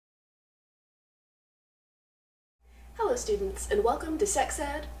Hello students, and welcome to Sex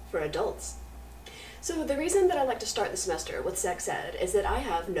Ed for Adults. So the reason that I like to start the semester with Sex Ed is that I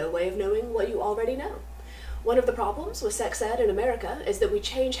have no way of knowing what you already know. One of the problems with Sex Ed in America is that we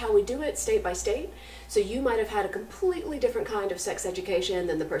change how we do it state by state, so you might have had a completely different kind of sex education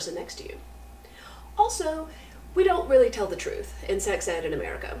than the person next to you. Also, we don't really tell the truth in Sex Ed in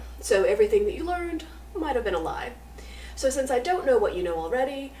America, so everything that you learned might have been a lie. So since I don't know what you know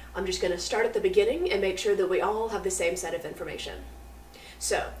already, I'm just going to start at the beginning and make sure that we all have the same set of information.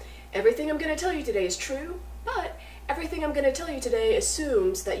 So, everything I'm going to tell you today is true, but everything I'm going to tell you today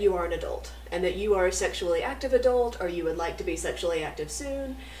assumes that you are an adult, and that you are a sexually active adult, or you would like to be sexually active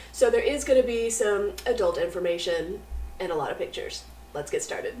soon. So there is going to be some adult information and a lot of pictures. Let's get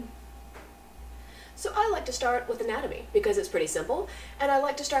started. So I like to start with anatomy because it's pretty simple, and I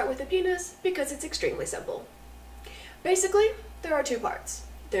like to start with the penis because it's extremely simple. Basically, there are two parts.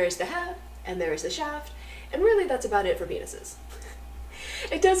 There is the head, and there is the shaft, and really that's about it for penises.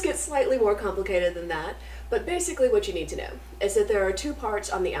 It does get slightly more complicated than that, but basically what you need to know is that there are two parts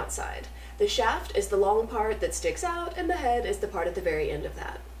on the outside. The shaft is the long part that sticks out, and the head is the part at the very end of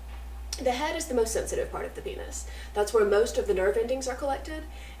that. The head is the most sensitive part of the penis. That's where most of the nerve endings are collected,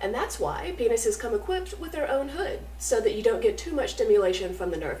 and that's why penises come equipped with their own hood, so that you don't get too much stimulation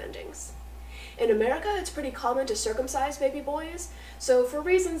from the nerve endings. In America, it's pretty common to circumcise baby boys, so for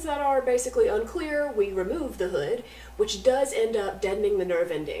reasons that are basically unclear, we remove the hood, which does end up deadening the nerve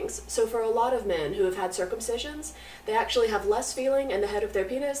endings. So for a lot of men who have had circumcisions, they actually have less feeling in the head of their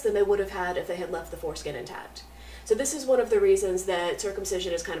penis than they would have had if they had left the foreskin intact. So this is one of the reasons that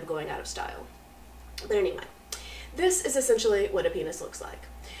circumcision is kind of going out of style. But anyway, this is essentially what a penis looks like.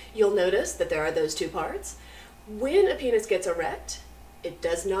 You'll notice that there are those two parts. When a penis gets erect, it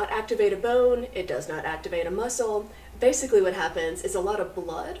does not activate a bone, it does not activate a muscle. Basically what happens is a lot of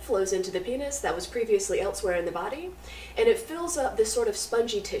blood flows into the penis that was previously elsewhere in the body, and it fills up this sort of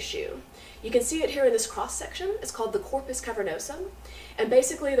spongy tissue. You can see it here in this cross section. It's called the corpus cavernosum, and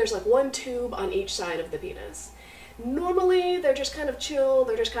basically there's like one tube on each side of the penis. Normally they're just kind of chill,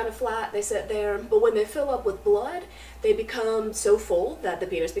 they're just kind of flat, they sit there, but when they fill up with blood, they become so full that the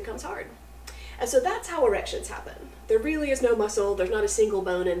penis becomes hard. And so that's how erections happen. There really is no muscle, there's not a single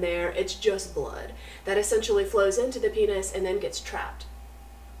bone in there, it's just blood that essentially flows into the penis and then gets trapped.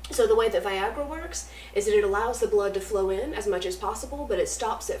 So the way that Viagra works is that it allows the blood to flow in as much as possible, but it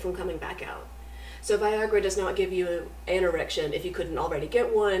stops it from coming back out. So Viagra does not give you an erection if you couldn't already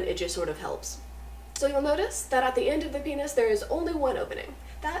get one, it just sort of helps. So you'll notice that at the end of the penis there is only one opening.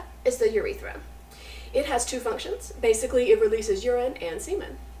 That is the urethra. It has two functions. Basically it releases urine and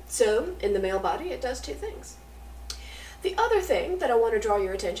semen. So, in the male body, it does two things. The other thing that I want to draw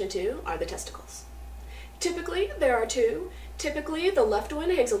your attention to are the testicles. Typically, there are two. Typically, the left one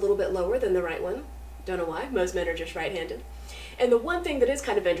hangs a little bit lower than the right one. Don't know why, most men are just right-handed. And the one thing that is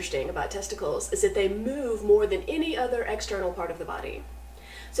kind of interesting about testicles is that they move more than any other external part of the body.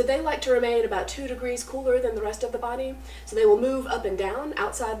 So they like to remain about 2 degrees cooler than the rest of the body, so they will move up and down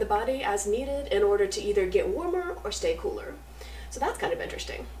outside the body as needed in order to either get warmer or stay cooler. So that's kind of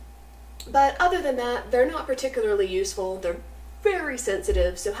interesting. But other than that, they're not particularly useful. They're very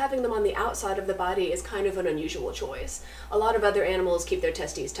sensitive, so having them on the outside of the body is kind of an unusual choice. A lot of other animals keep their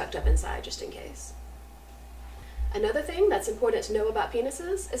testes tucked up inside just in case. Another thing that's important to know about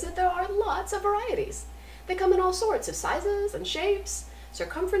penises is that there are lots of varieties. They come in all sorts of sizes and shapes,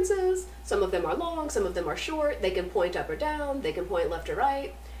 circumferences. Some of them are long, some of them are short. They can point up or down, they can point left or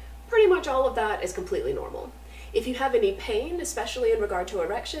right. Pretty much all of that is completely normal. If you have any pain, especially in regard to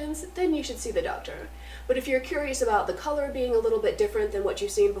erections, then you should see the doctor. But if you're curious about the color being a little bit different than what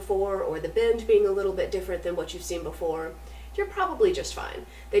you've seen before, or the bend being a little bit different than what you've seen before, you're probably just fine.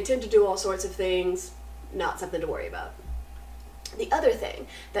 They tend to do all sorts of things, not something to worry about. The other thing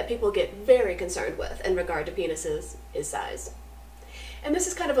that people get very concerned with in regard to penises is size. And this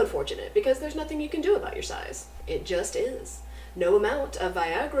is kind of unfortunate because there's nothing you can do about your size. It just is. No amount of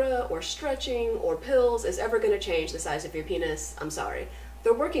Viagra or stretching or pills is ever going to change the size of your penis. I'm sorry.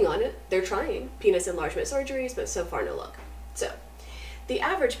 They're working on it. They're trying penis enlargement surgeries, but so far no luck. So, the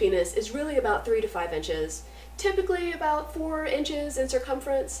average penis is really about 3 to 5 inches, typically about 4 inches in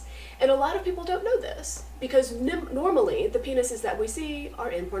circumference, and a lot of people don't know this because normally the penises that we see are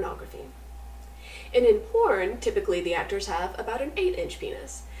in pornography. And in porn, typically the actors have about an 8-inch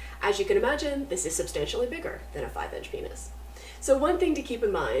penis. As you can imagine, this is substantially bigger than a 5-inch penis. So one thing to keep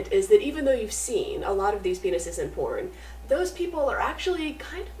in mind is that even though you've seen a lot of these penises in porn, those people are actually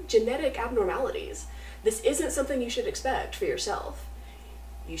kind of genetic abnormalities. This isn't something you should expect for yourself.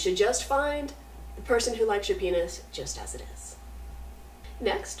 You should just find the person who likes your penis just as it is.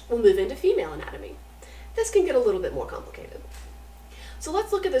 Next, we'll move into female anatomy. this can get a little bit more complicated. So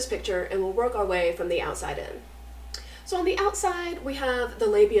let's look at this picture and we'll work our way from the outside in. So on the outside, we have the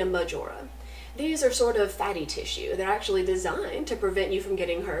labia majora. These are sort of fatty tissue. They're actually designed to prevent you from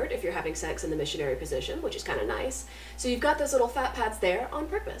getting hurt if you're having sex in the missionary position, which is kind of nice. So you've got those little fat pads there on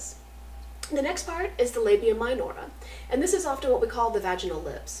purpose. The next part is the labia minora, and this is often what we call the vaginal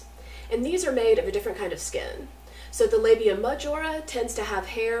lips. And these are made of a different kind of skin. So the labia majora tends to have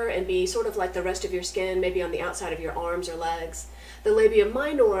hair and be sort of like the rest of your skin, maybe on the outside of your arms or legs. The labia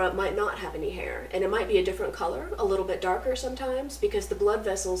minora might not have any hair, and it might be a different color, a little bit darker sometimes, because the blood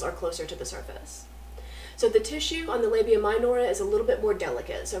vessels are closer to the surface. So the tissue on the labia minora is a little bit more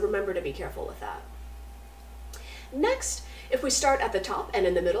delicate, so remember to be careful with that. Next, if we start at the top and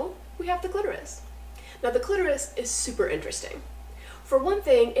in the middle, we have the clitoris. Now the clitoris is super interesting. For one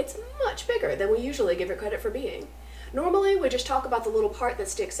thing, it's much bigger than we usually give it credit for being. Normally, we just talk about the little part that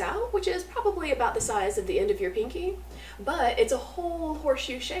sticks out, which is probably about the size of the end of your pinky, but it's a whole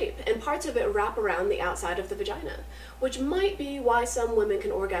horseshoe shape, and parts of it wrap around the outside of the vagina, which might be why some women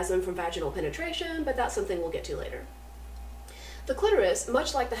can orgasm from vaginal penetration, but that's something we'll get to later. The clitoris,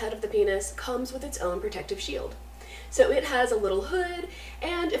 much like the head of the penis, comes with its own protective shield. So it has a little hood,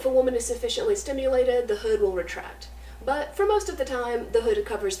 and if a woman is sufficiently stimulated, the hood will retract. But for most of the time, the hood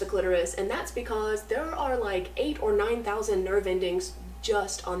covers the clitoris, and that's because there are like 8,000 or 9,000 nerve endings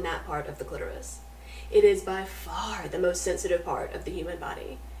just on that part of the clitoris. It is by far the most sensitive part of the human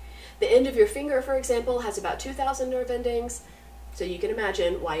body. The end of your finger, for example, has about 2,000 nerve endings, so you can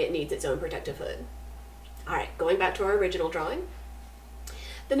imagine why it needs its own protective hood. Alright, going back to our original drawing.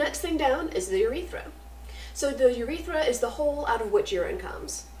 The next thing down is the urethra. So the urethra is the hole out of which urine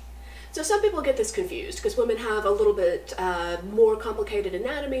comes. So some people get this confused because women have a little bit more complicated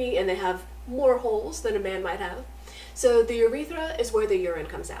anatomy and they have more holes than a man might have. So the urethra is where the urine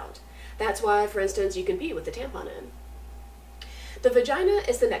comes out. That's why, for instance, you can pee with the tampon in. The vagina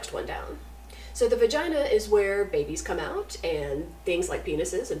is the next one down. So the vagina is where babies come out and things like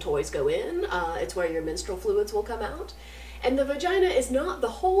penises and toys go in. It's where your menstrual fluids will come out. And the vagina is not the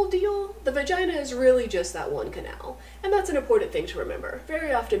whole deal. The vagina is really just that one canal. And that's an important thing to remember.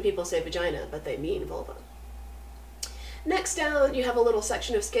 Very often people say vagina, but they mean vulva. Next down, you have a little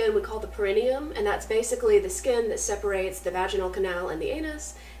section of skin we call the perineum, and that's basically the skin that separates the vaginal canal and the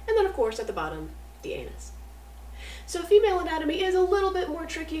anus. And then, of course, at the bottom, the anus. So female anatomy is a little bit more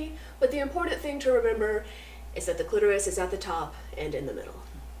tricky, but the important thing to remember is that the clitoris is at the top and in the middle.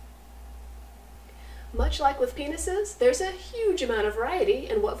 Much like with penises, there's a huge amount of variety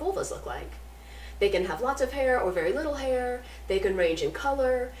in what vulvas look like. They can have lots of hair or very little hair, they can range in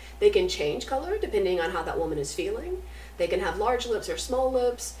color, they can change color depending on how that woman is feeling, they can have large lips or small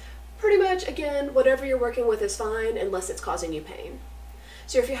lips. Pretty much, again, whatever you're working with is fine unless it's causing you pain.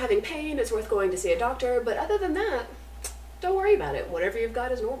 So if you're having pain, it's worth going to see a doctor, but other than that, don't worry about it. Whatever you've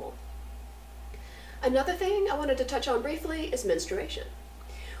got is normal. Another thing I wanted to touch on briefly is menstruation.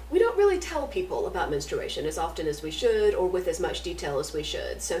 We don't really tell people about menstruation as often as we should or with as much detail as we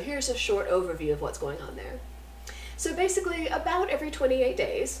should, so here's a short overview of what's going on there. So basically, about every 28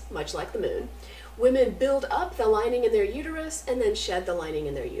 days, much like the moon, women build up the lining in their uterus and then shed the lining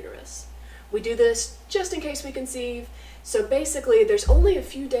in their uterus. We do this just in case we conceive, so basically there's only a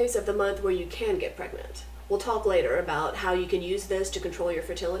few days of the month where you can get pregnant. We'll talk later about how you can use this to control your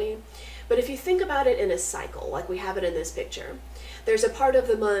fertility, but if you think about it in a cycle, like we have it in this picture, there's a part of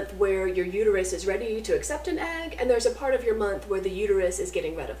the month where your uterus is ready to accept an egg, and there's a part of your month where the uterus is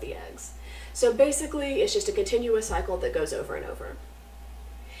getting rid of the eggs. So basically, it's just a continuous cycle that goes over and over.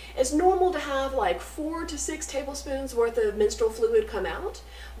 It's normal to have like 4 to 6 tablespoons worth of menstrual fluid come out,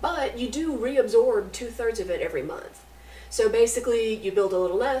 but you do reabsorb 2/3 of it every month. So basically, you build a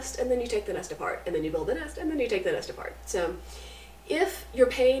little nest, and then you take the nest apart, and then you build the nest, and then you take the nest apart. So if your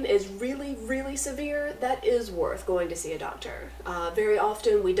pain is really, really severe, that is worth going to see a doctor. Very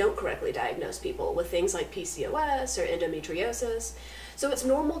often we don't correctly diagnose people with things like PCOS or endometriosis, so it's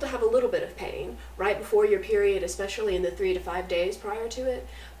normal to have a little bit of pain right before your period, especially in the 3 to 5 days prior to it,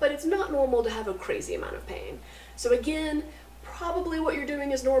 but it's not normal to have a crazy amount of pain. So again, probably what you're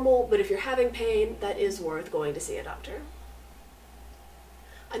doing is normal, but if you're having pain, that is worth going to see a doctor.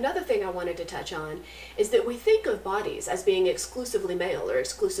 Another thing I wanted to touch on is that we think of bodies as being exclusively male or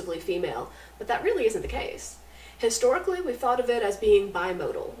exclusively female, but that really isn't the case. Historically, we've thought of it as being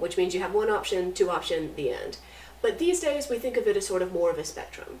bimodal, which means you have one option, two option, the end. But these days, we think of it as sort of more of a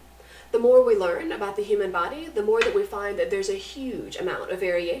spectrum. The more we learn about the human body, the more that we find that there's a huge amount of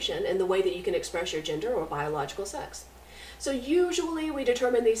variation in the way that you can express your gender or biological sex. So usually we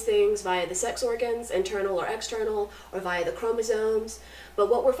determine these things via the sex organs, internal or external, or via the chromosomes, but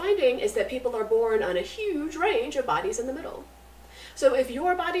what we're finding is that people are born on a huge range of bodies in the middle. So if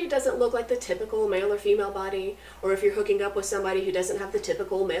your body doesn't look like the typical male or female body, or if you're hooking up with somebody who doesn't have the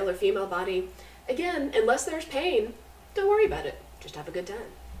typical male or female body, again, unless there's pain, don't worry about it. Just have a good time.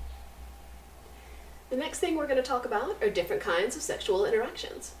 The next thing we're going to talk about are different kinds of sexual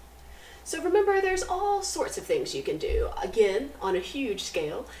interactions. So remember, there's all sorts of things you can do, again, on a huge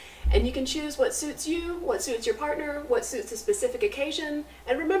scale, and you can choose what suits you, what suits your partner, what suits a specific occasion,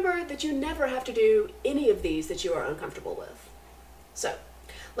 and remember that you never have to do any of these that you are uncomfortable with. So,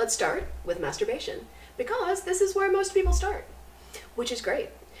 let's start with masturbation, because this is where most people start, which is great,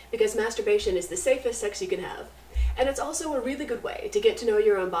 because masturbation is the safest sex you can have, and it's also a really good way to get to know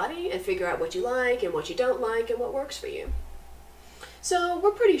your own body and figure out what you like and what you don't like and what works for you. So we're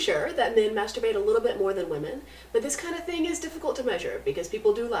pretty sure that men masturbate a little bit more than women, but this kind of thing is difficult to measure because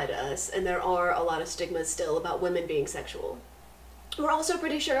people do lie to us, and there are a lot of stigmas still about women being sexual. We're also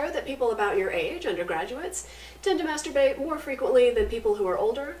pretty sure that people about your age, undergraduates, tend to masturbate more frequently than people who are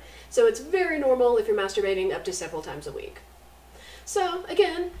older, so it's very normal if you're masturbating up to several times a week. So,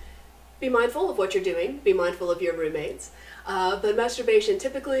 again, be mindful of what you're doing, be mindful of your roommates, but masturbation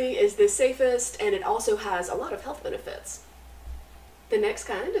typically is the safest, and it also has a lot of health benefits. The next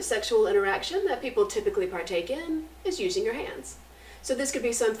kind of sexual interaction that people typically partake in is using your hands. So this could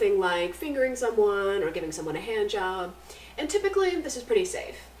be something like fingering someone or giving someone a hand job, and typically this is pretty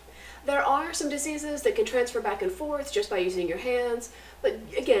safe. There are some diseases that can transfer back and forth just by using your hands, but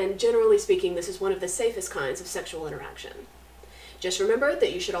again, generally speaking, this is one of the safest kinds of sexual interaction. Just remember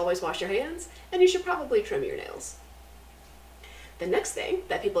that you should always wash your hands, and you should probably trim your nails. The next thing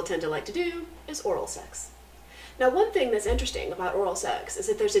that people tend to like to do is oral sex. Now, one thing that's interesting about oral sex is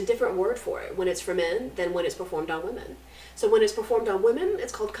that there's a different word for it when it's for men than when it's performed on women. So when it's performed on women,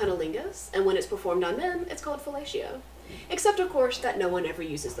 it's called cunnilingus, and when it's performed on men, it's called fellatio. Except, of course, that no one ever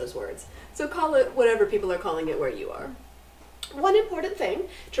uses those words. So call it whatever people are calling it where you are. One important thing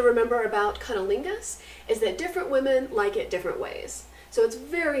to remember about cunnilingus is that different women like it different ways. So it's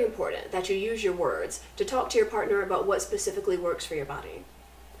very important that you use your words to talk to your partner about what specifically works for your body.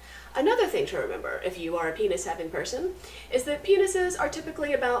 Another thing to remember, if you are a penis-having person, is that penises are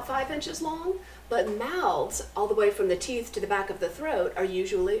typically about 5 inches long, but mouths, all the way from the teeth to the back of the throat, are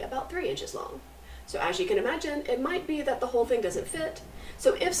usually about 3 inches long. So as you can imagine, it might be that the whole thing doesn't fit.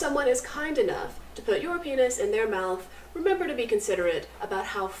 So if someone is kind enough to put your penis in their mouth, remember to be considerate about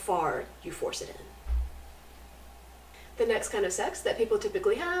how far you force it in. The next kind of sex that people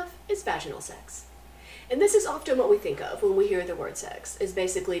typically have is vaginal sex. And this is often what we think of when we hear the word sex, is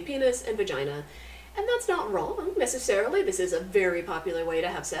basically penis and vagina. And that's not wrong, necessarily. This is a very popular way to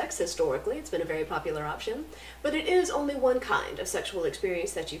have sex. Historically, it's been a very popular option. But it is only one kind of sexual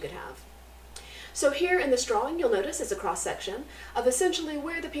experience that you could have. So here in this drawing, you'll notice it's a cross-section of essentially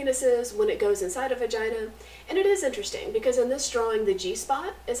where the penis is when it goes inside a vagina. And it is interesting, because in this drawing, the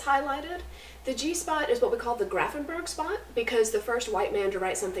G-spot is highlighted. The G-spot is what we call the Grafenberg spot, because the first white man to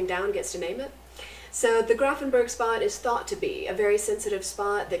write something down gets to name it. So the Grafenberg spot is thought to be a very sensitive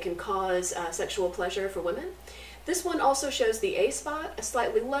spot that can cause sexual pleasure for women. This one also shows the A spot, a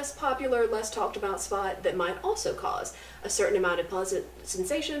slightly less popular, less talked about spot that might also cause a certain amount of pleasant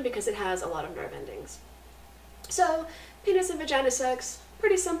sensation because it has a lot of nerve endings. So, penis and vagina sex,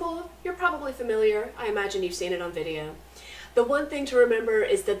 pretty simple. You're probably familiar. I imagine you've seen it on video. The one thing to remember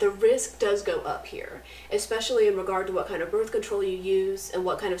is that the risk does go up here, especially in regard to what kind of birth control you use and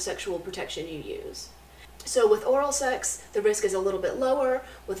what kind of sexual protection you use. So with oral sex, the risk is a little bit lower.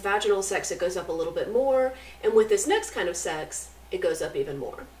 With vaginal sex, it goes up a little bit more. And with this next kind of sex, it goes up even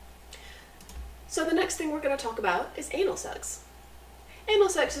more. So the next thing we're going to talk about is anal sex. Anal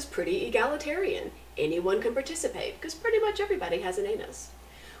sex is pretty egalitarian. Anyone can participate, because pretty much everybody has an anus.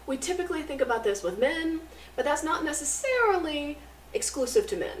 We typically think about this with men, but that's not necessarily exclusive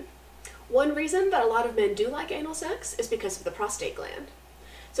to men. One reason that a lot of men do like anal sex is because of the prostate gland.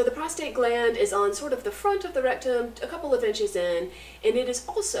 So the prostate gland is on sort of the front of the rectum, a couple of inches in, and it is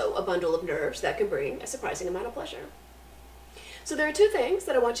also a bundle of nerves that can bring a surprising amount of pleasure. So there are two things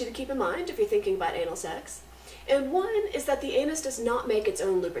that I want you to keep in mind if you're thinking about anal sex. And one is that the anus does not make its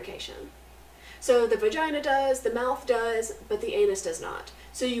own lubrication. So the vagina does, the mouth does, but the anus does not.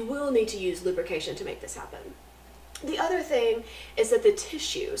 So you will need to use lubrication to make this happen. The other thing is that the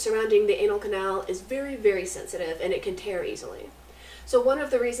tissue surrounding the anal canal is very, very sensitive, and it can tear easily. So one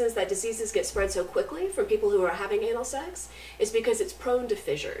of the reasons that diseases get spread so quickly from people who are having anal sex is because it's prone to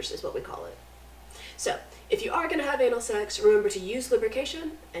fissures, is what we call it. So if you are going to have anal sex, remember to use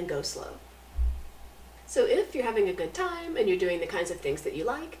lubrication and go slow. So if you're having a good time and you're doing the kinds of things that you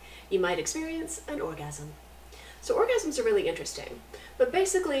like, you might experience an orgasm. So orgasms are really interesting, but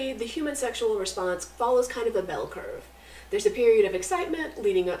basically the human sexual response follows kind of a bell curve. There's a period of excitement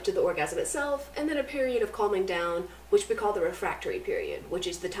leading up to the orgasm itself, and then a period of calming down, which we call the refractory period, which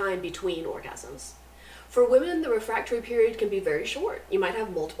is the time between orgasms. For women, the refractory period can be very short. You might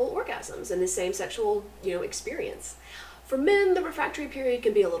have multiple orgasms in the same sexual, experience. For men, the refractory period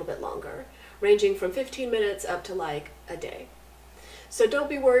can be a little bit longer, ranging from 15 minutes up to like a day. So don't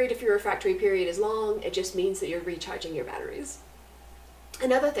be worried if your refractory period is long, it just means that you're recharging your batteries.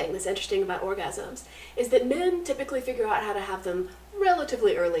 Another thing that's interesting about orgasms is that men typically figure out how to have them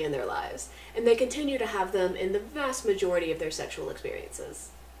relatively early in their lives, and they continue to have them in the vast majority of their sexual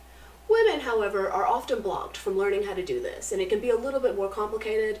experiences. Women, however, are often blocked from learning how to do this, and it can be a little bit more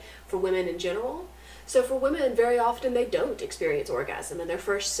complicated for women in general. So for women, very often they don't experience orgasm in their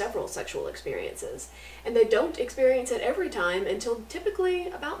first several sexual experiences, and they don't experience it every time until typically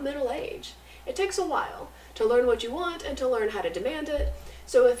about middle age. It takes a while to learn what you want and to learn how to demand it.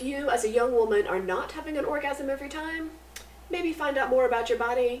 So if you, as a young woman, are not having an orgasm every time, maybe find out more about your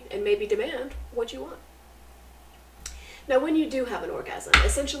body and maybe demand what you want. Now, when you do have an orgasm,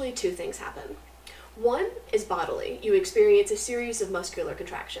 essentially two things happen. One is bodily. You experience a series of muscular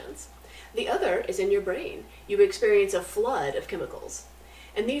contractions. The other is in your brain. You experience a flood of chemicals.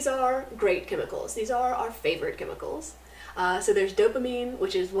 And these are great chemicals. These are our favorite chemicals. So there's dopamine,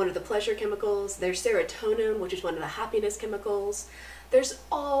 which is one of the pleasure chemicals. There's serotonin, which is one of the happiness chemicals. There's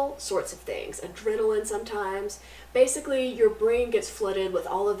all sorts of things. Adrenaline sometimes. Basically, your brain gets flooded with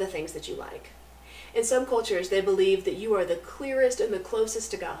all of the things that you like. In some cultures, they believe that you are the clearest and the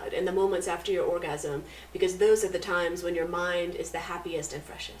closest to God in the moments after your orgasm, because those are the times when your mind is the happiest and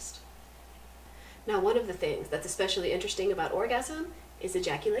freshest. Now, one of the things that's especially interesting about orgasm is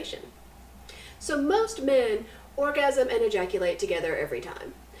ejaculation. So most men orgasm and ejaculate together every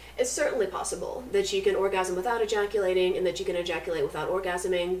time. It's certainly possible that you can orgasm without ejaculating and that you can ejaculate without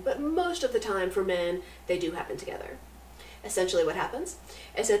orgasming, but most of the time for men, they do happen together. Essentially what happens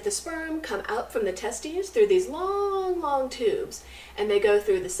is that the sperm come out from the testes through these long tubes, and they go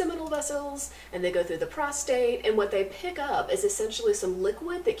through the seminal vessels, and they go through the prostate, and what they pick up is essentially some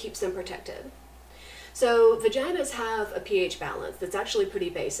liquid that keeps them protected. So vaginas have a pH balance that's actually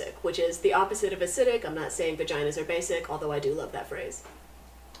pretty basic, which is the opposite of acidic. I'm not saying vaginas are basic, although I do love that phrase.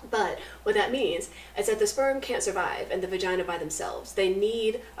 But what that means is that the sperm can't survive in the vagina by themselves. They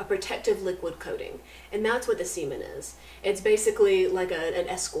need a protective liquid coating, and that's what the semen is. It's basically like an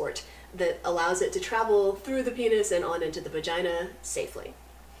escort that allows it to travel through the penis and on into the vagina safely.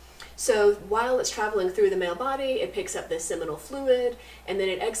 So while it's traveling through the male body, it picks up this seminal fluid, and then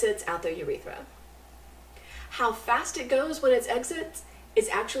it exits out the urethra. How fast it goes when it exits is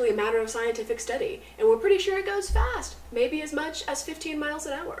actually a matter of scientific study, and we're pretty sure it goes fast, maybe as much as 15 miles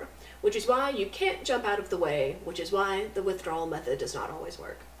an hour, which is why you can't jump out of the way, which is why the withdrawal method does not always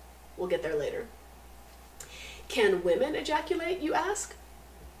work. We'll get there later. Can women ejaculate, you ask?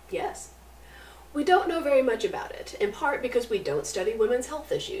 Yes. We don't know very much about it, in part because we don't study women's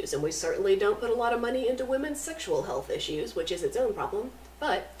health issues, and we certainly don't put a lot of money into women's sexual health issues, which is its own problem,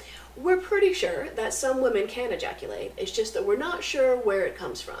 but we're pretty sure that some women can ejaculate. It's just that we're not sure where it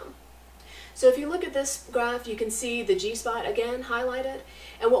comes from. So if you look at this graph, you can see the G-spot again highlighted,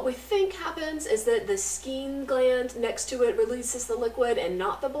 and what we think happens is that the Skene gland next to it releases the liquid and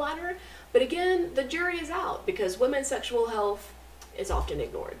not the bladder, but again, the jury is out because women's sexual health is often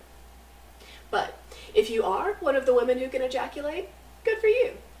ignored. But if you are one of the women who can ejaculate, good for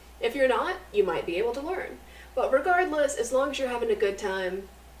you. If you're not, you might be able to learn. But regardless, as long as you're having a good time,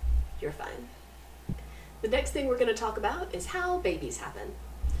 you're fine. The next thing we're going to talk about is how babies happen.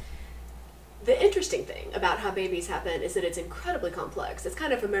 The interesting thing about how babies happen is that it's incredibly complex. It's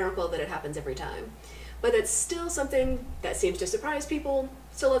kind of a miracle that it happens every time. But it's still something that seems to surprise people,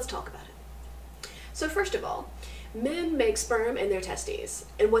 so let's talk about it. So first of all, men make sperm in their testes,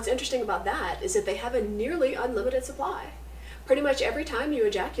 and what's interesting about that is that they have a nearly unlimited supply. Pretty much every time you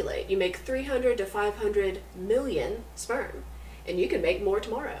ejaculate, you make 300 to 500 million sperm, and you can make more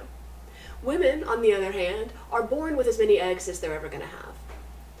tomorrow. Women, on the other hand, are born with as many eggs as they're ever going to have.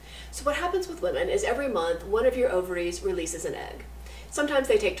 So what happens with women is every month, one of your ovaries releases an egg. Sometimes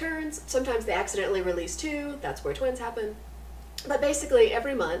they take turns, sometimes they accidentally release two, that's where twins happen. But basically,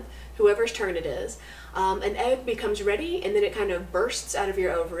 every month, whoever's turn it is, an egg becomes ready, and then it kind of bursts out of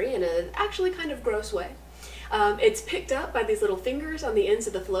your ovary in an actually kind of gross way. It's picked up by these little fingers on the ends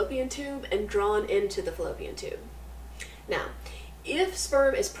of the fallopian tube and drawn into the fallopian tube. Now, if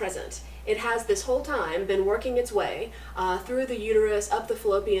sperm is present It has this whole time been working its way through the uterus, up the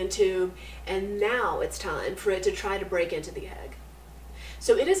fallopian tube, and now it's time for it to try to break into the egg.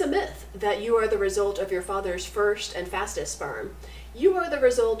 So it is a myth that you are the result of your father's first and fastest sperm. You are the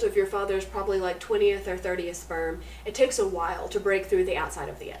result of your father's probably like 20th or 30th sperm. It takes a while to break through the outside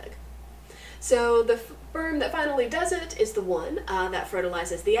of the egg. So the sperm that finally does it is the one that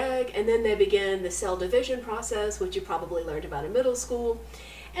fertilizes the egg, and then they begin the cell division process, which you probably learned about in middle school.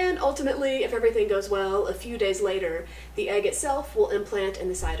 And ultimately, if everything goes well, a few days later, the egg itself will implant in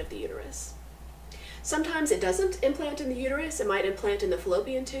the side of the uterus. Sometimes it doesn't implant in the uterus, it might implant in the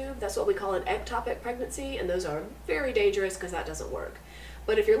fallopian tube. That's what we call an ectopic pregnancy, and those are very dangerous because that doesn't work.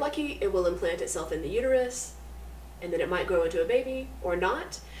 But if you're lucky, it will implant itself in the uterus, and then it might grow into a baby, or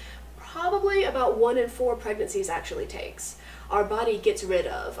not. Probably about 1 in 4 pregnancies actually takes. Our body gets rid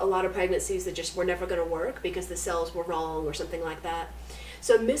of a lot of pregnancies that just were never going to work because the cells were wrong or something like that.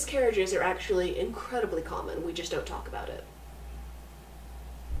 So miscarriages are actually incredibly common, we just don't talk about it.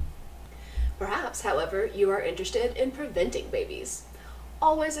 Perhaps, however, you are interested in preventing babies.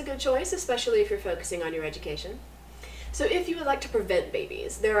 Always a good choice, especially if you're focusing on your education. So if you would like to prevent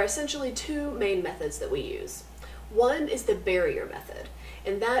babies, there are essentially 2 main methods that we use. One is the barrier method,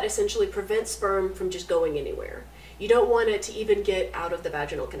 and that essentially prevents sperm from just going anywhere. You don't want it to even get out of the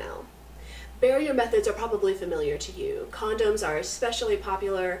vaginal canal. Barrier methods are probably familiar to you. Condoms are especially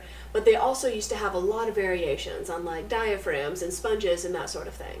popular, but they also used to have a lot of variations on like diaphragms and sponges and that sort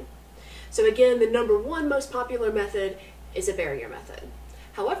of thing. So again, the #1 most popular method is a barrier method.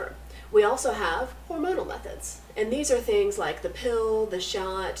 However, we also have hormonal methods, and these are things like the pill, the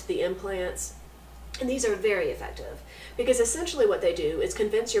shot, the implants, and these are very effective because essentially what they do is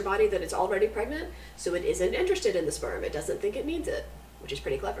convince your body that it's already pregnant, so it isn't interested in the sperm, it doesn't think it needs it, which is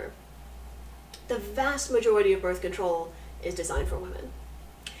pretty clever. The vast majority of birth control is designed for women.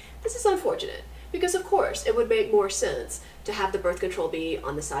 This is unfortunate because of course it would make more sense to have the birth control be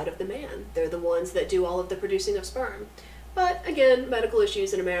on the side of the man. They're the ones that do all of the producing of sperm. But again, medical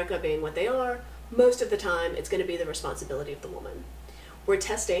issues in America being what they are, most of the time it's going to be the responsibility of the woman. We're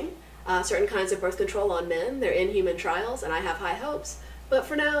testing certain kinds of birth control on men. They're in human trials and I have high hopes, but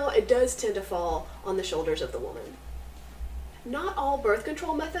for now it does tend to fall on the shoulders of the woman. Not all birth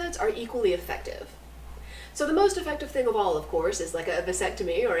control methods are equally effective. So the most effective thing of all, of course, is like a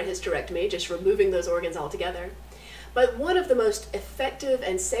vasectomy or a hysterectomy, just removing those organs altogether. But one of the most effective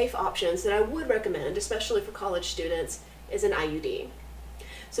and safe options that I would recommend, especially for college students, is an IUD.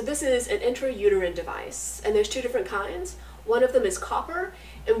 So this is an intrauterine device, and there's 2 different kinds. One of them is copper,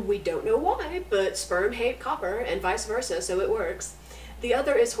 and we don't know why, but sperm hate copper and vice versa, so it works. The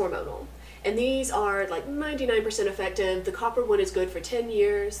other is hormonal. And these are like 99% effective. The copper one is good for 10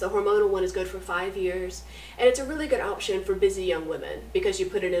 years, the hormonal one is good for 5 years, and it's a really good option for busy young women because you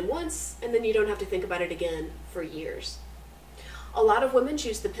put it in once and then you don't have to think about it again for years. A lot of women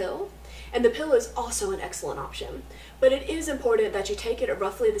choose the pill, and the pill is also an excellent option, but it is important that you take it at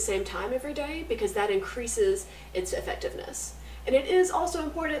roughly the same time every day because that increases its effectiveness. And it is also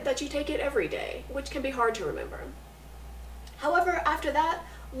important that you take it every day, which can be hard to remember. However, after that,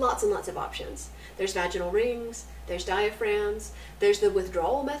 lots and lots of options. There's vaginal rings, there's diaphragms, there's the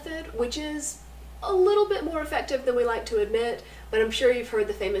withdrawal method, which is a little bit more effective than we like to admit, but I'm sure you've heard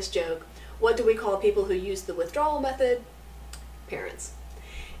the famous joke, what do we call people who use the withdrawal method? Parents.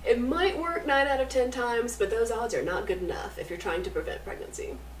 It might work 9 out of 10 times, but those odds are not good enough if you're trying to prevent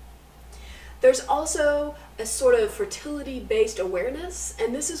pregnancy. There's also a sort of fertility-based awareness,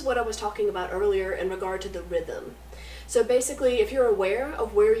 and this is what I was talking about earlier in regard to the rhythm. So basically, if you're aware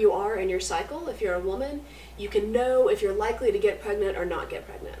of where you are in your cycle, if you're a woman, you can know if you're likely to get pregnant or not get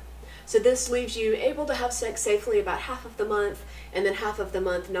pregnant. So this leaves you able to have sex safely about half of the month, and then half of the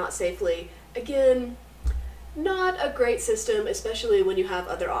month not safely. Again, not a great system, especially when you have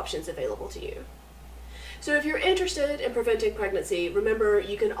other options available to you. So if you're interested in preventing pregnancy, remember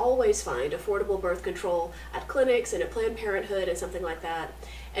you can always find affordable birth control at clinics and at Planned Parenthood and something like that.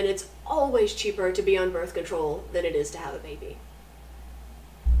 And it's always cheaper to be on birth control than it is to have a baby.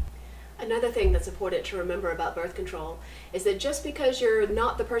 Another thing that's important to remember about birth control is that just because you're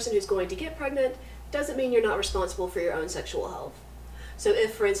not the person who's going to get pregnant doesn't mean you're not responsible for your own sexual health. So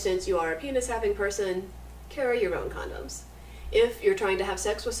if, for instance, you are a penis-having person, carry your own condoms. If you're trying to have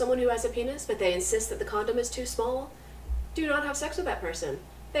sex with someone who has a penis, but they insist that the condom is too small, do not have sex with that person.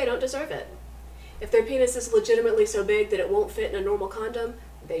 They don't deserve it. If their penis is legitimately so big that it won't fit in a normal condom,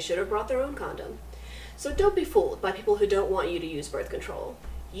 they should have brought their own condom. So don't be fooled by people who don't want you to use birth control.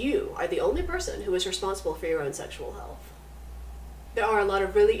 You are the only person who is responsible for your own sexual health. There are a lot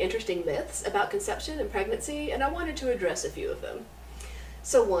of really interesting myths about conception and pregnancy, and I wanted to address a few of them.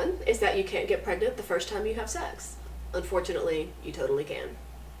 So one is that you can't get pregnant the first time you have sex. Unfortunately, you totally can.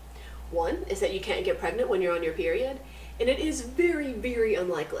 One is that you can't get pregnant when you're on your period, and it is very, very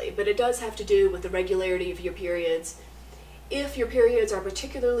unlikely, but it does have to do with the regularity of your periods. If your periods are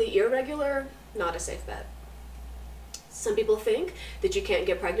particularly irregular, not a safe bet. Some people think that you can't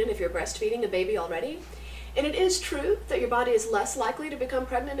get pregnant if you're breastfeeding a baby already, and it is true that your body is less likely to become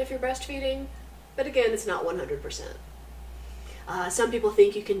pregnant if you're breastfeeding, but again, it's not 100%. Some people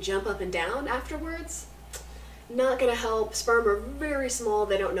think you can jump up and down afterwards. Not gonna help. Sperm are very small,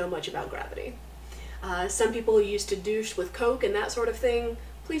 they don't know much about gravity. Some people used to douche with Coke and that sort of thing.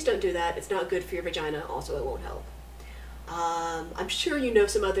 Please don't do that, it's not good for your vagina, also it won't help. I'm sure you know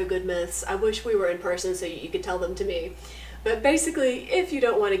some other good myths. I wish we were in person so you could tell them to me. But basically, if you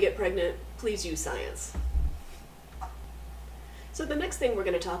don't want to get pregnant, please use science. So the next thing we're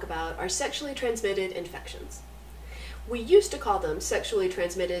going to talk about are sexually transmitted infections. We used to call them sexually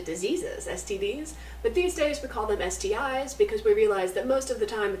transmitted diseases, STDs, but these days we call them STIs because we realize that most of the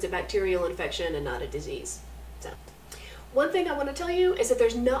time it's a bacterial infection and not a disease. So, one thing I want to tell you is that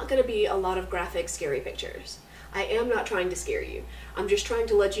there's not going to be a lot of graphic, scary pictures. I am not trying to scare you. I'm just trying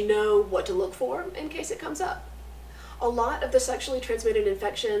to let you know what to look for in case it comes up. A lot of the sexually transmitted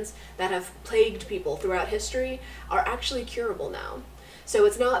infections that have plagued people throughout history are actually curable now. So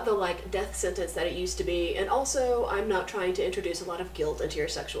it's not the death sentence that it used to be, and also I'm not trying to introduce a lot of guilt into your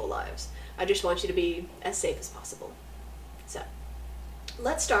sexual lives. I just want you to be as safe as possible. So,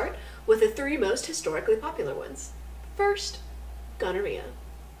 let's start with the 3 most historically popular ones. First, gonorrhea.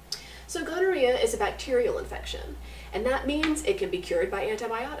 So gonorrhea is a bacterial infection, and that means it can be cured by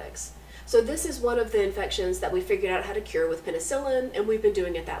antibiotics. So this is one of the infections that we figured out how to cure with penicillin, and we've been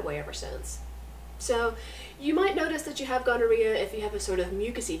doing it that way ever since. So you might notice that you have gonorrhea if you have a sort of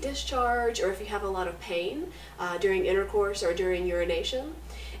mucousy discharge, or if you have a lot of pain during intercourse or during urination,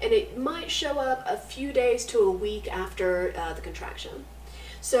 and it might show up a few days to a week after the contraction.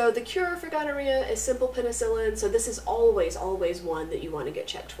 So the cure for gonorrhea is simple penicillin, so this is always, always one that you want to get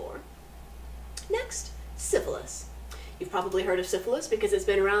checked for. Next, syphilis. You've probably heard of syphilis because it's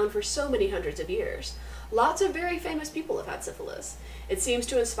been around for so many hundreds of years. Lots of very famous people have had syphilis. It seems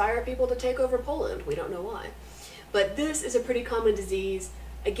to inspire people to take over Poland. We don't know why. But this is a pretty common disease.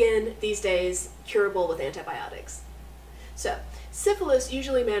 Again, these days, curable with antibiotics. So, syphilis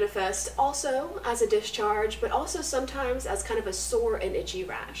usually manifests also as a discharge, but also sometimes as kind of a sore and itchy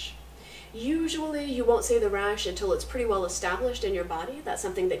rash. Usually you won't see the rash until it's pretty well established in your body. That's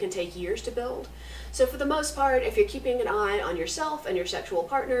something that can take years to build. So for the most part, if you're keeping an eye on yourself and your sexual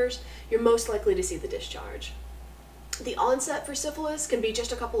partners, you're most likely to see the discharge. The onset for syphilis can be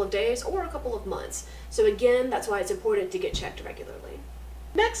just a couple of days or a couple of months. So again, that's why it's important to get checked regularly.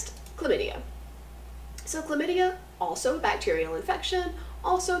 Next, chlamydia. So chlamydia, also a bacterial infection,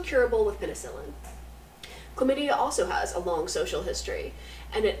 also curable with penicillin. Chlamydia also has a long social history,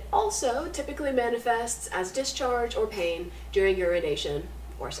 and it also typically manifests as discharge or pain during urination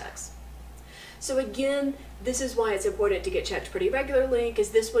or sex. So again, this is why it's important to get checked pretty regularly,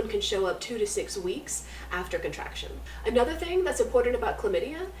 because this one can show up 2 to 6 weeks after contraction. Another thing that's important about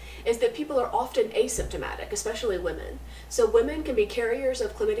chlamydia is that people are often asymptomatic, especially women. So women can be carriers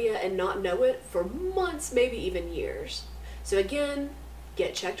of chlamydia and not know it for months, maybe even years. So again,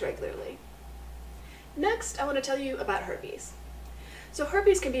 get checked regularly. Next, I want to tell you about herpes. So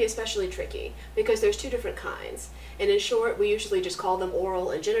herpes can be especially tricky because there's 2 different kinds. And in short, we usually just call them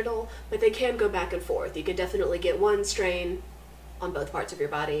oral and genital, but they can go back and forth. You could definitely get 1 strain on both parts of your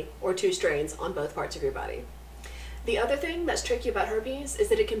body, or 2 strains on both parts of your body. The other thing that's tricky about herpes is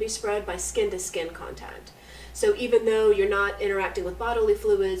that it can be spread by skin-to-skin contact. So even though you're not interacting with bodily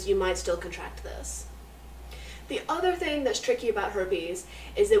fluids, you might still contract this. The other thing that's tricky about herpes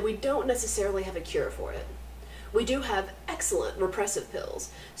is that we don't necessarily have a cure for it. We do have excellent repressive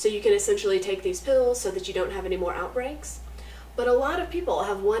pills, so you can essentially take these pills so that you don't have any more outbreaks. But a lot of people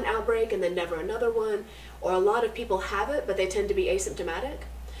have 1 outbreak and then never another one, or a lot of people have it but they tend to be asymptomatic.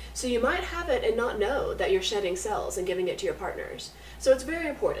 So you might have it and not know that you're shedding cells and giving it to your partners. So it's very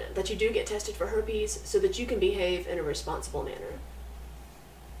important that you do get tested for herpes so that you can behave in a responsible manner.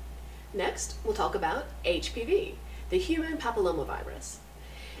 Next, we'll talk about HPV, the human papillomavirus.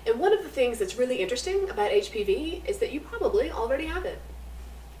 And one of the things that's really interesting about HPV is that you probably already have it.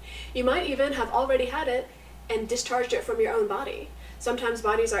 You might even have already had it and discharged it from your own body. Sometimes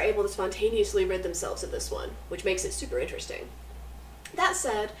bodies are able to spontaneously rid themselves of this one, which makes it super interesting. That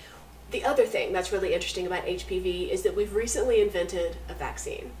said, the other thing that's really interesting about HPV is that we've recently invented a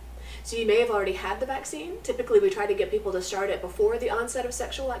vaccine. So you may have already had the vaccine. Typically we try to get people to start it before the onset of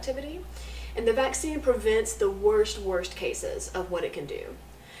sexual activity. And the vaccine prevents the worst cases of what it can do.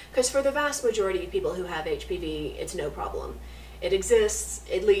 Because for the vast majority of people who have HPV, it's no problem. It exists,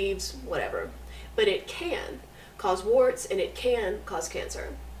 it leaves, whatever. But it can cause warts and it can cause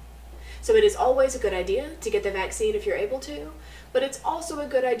cancer. So it is always a good idea to get the vaccine if you're able to, but it's also a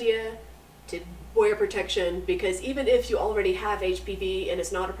good idea to wear protection, because even if you already have HPV and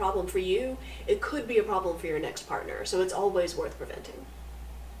it's not a problem for you, it could be a problem for your next partner, so it's always worth preventing.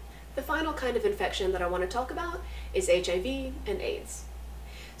 The final kind of infection that I want to talk about is HIV and AIDS.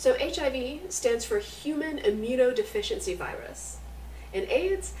 So HIV stands for Human Immunodeficiency Virus, and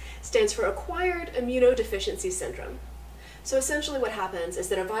AIDS stands for Acquired Immunodeficiency Syndrome. So essentially what happens is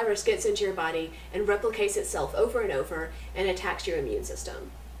that a virus gets into your body and replicates itself over and over and attacks your immune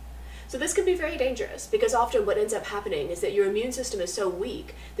system. So this can be very dangerous, because often what ends up happening is that your immune system is so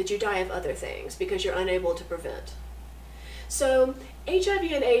weak that you die of other things because you're unable to prevent. So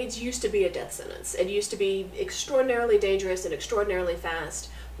HIV and AIDS used to be a death sentence. It used to be extraordinarily dangerous and extraordinarily fast.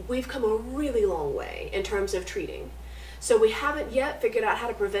 We've come a really long way in terms of treating. So we haven't yet figured out how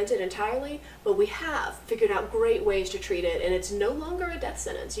to prevent it entirely, but we have figured out great ways to treat it, and it's no longer a death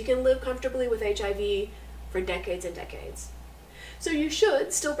sentence. You can live comfortably with HIV for decades and decades. So you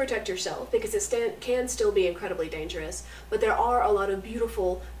should still protect yourself, because it can still be incredibly dangerous, but there are a lot of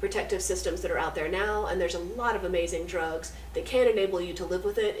beautiful protective systems that are out there now, and there's a lot of amazing drugs that can enable you to live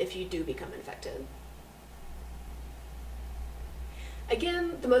with it if you do become infected.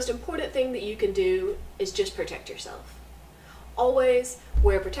 Again, the most important thing that you can do is just protect yourself. Always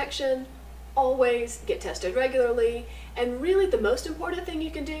wear protection, always get tested regularly, and really the most important thing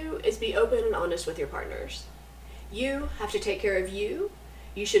you can do is be open and honest with your partners. You have to take care of you.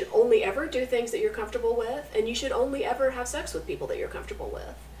 You should only ever do things that you're comfortable with, and you should only ever have sex with people that you're comfortable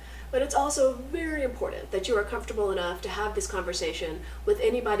with. But it's also very important that you are comfortable enough to have this conversation with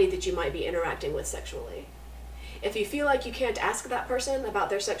anybody that you might be interacting with sexually. If you feel like you can't ask that person about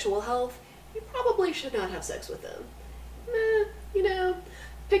their sexual health, you probably should not have sex with them. You know,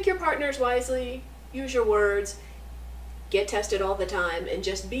 pick your partners wisely, use your words, get tested all the time, and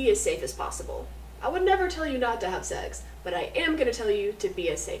just be as safe as possible. I would never tell you not to have sex, but I am going to tell you to be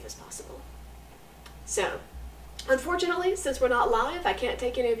as safe as possible. So, unfortunately, since we're not live, I can't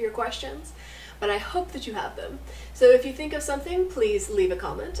take any of your questions, but I hope that you have them. So if you think of something, please leave a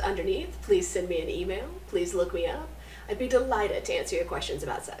comment underneath. Please send me an email. Please look me up. I'd be delighted to answer your questions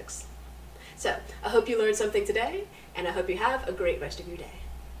about sex. So, I hope you learned something today, and I hope you have a great rest of your day.